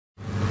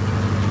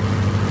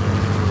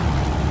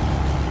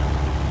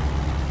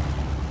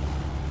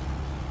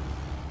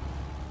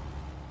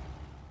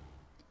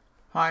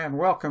Hi and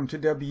welcome to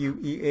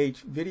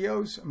WEH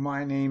Videos.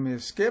 My name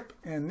is Skip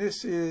and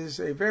this is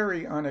a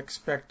very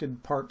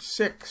unexpected part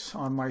 6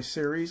 on my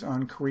series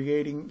on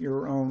creating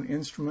your own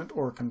instrument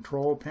or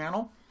control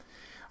panel.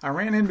 I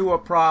ran into a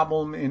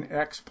problem in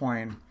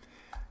X-Plane.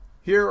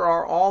 Here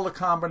are all the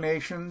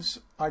combinations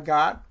I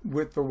got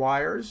with the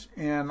wires,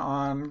 and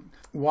on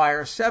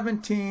wire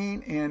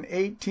 17 and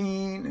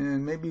 18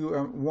 and maybe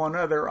one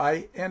other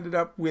I ended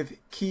up with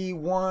key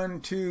 1,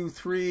 2,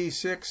 3,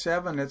 6,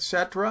 7,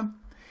 etc.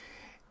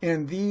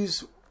 And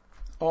these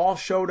all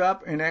showed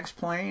up in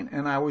X-Plane,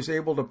 and I was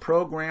able to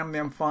program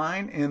them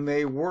fine, and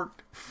they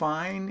worked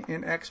fine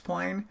in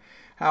X-Plane.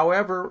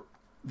 However,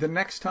 the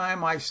next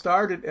time I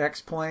started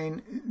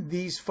X-Plane,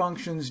 these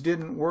functions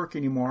didn't work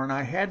anymore, and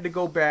I had to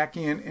go back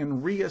in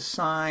and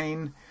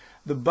reassign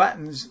the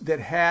buttons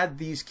that had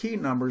these key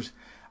numbers.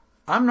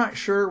 I'm not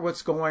sure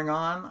what's going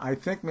on. I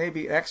think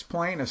maybe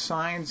X-Plane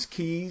assigns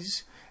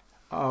keys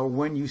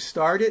when you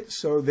start it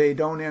so they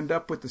don't end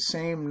up with the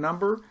same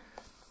number.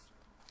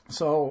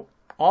 So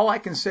all I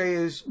can say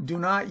is do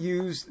not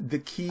use the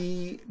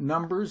key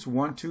numbers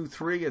 1, 2,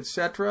 3,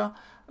 etc.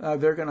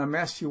 They're going to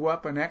mess you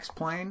up in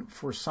X-Plane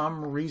for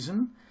some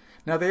reason.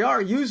 Now they are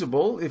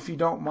usable if you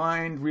don't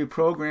mind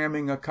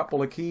reprogramming a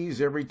couple of keys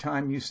every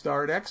time you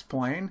start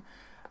X-Plane.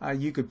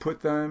 You could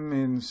put them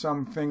in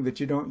something that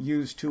you don't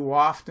use too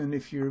often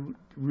if you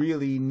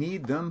really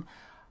need them.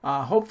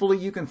 Hopefully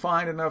you can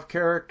find enough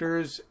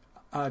characters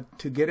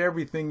to get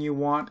everything you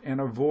want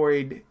and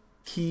avoid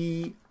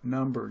key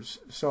numbers.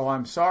 So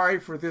I'm sorry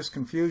for this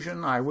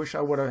confusion. I wish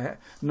I would have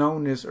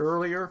known this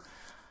earlier,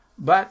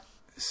 but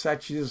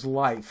such is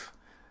life.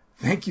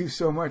 Thank you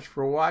so much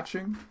for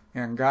watching,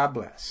 and God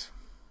bless.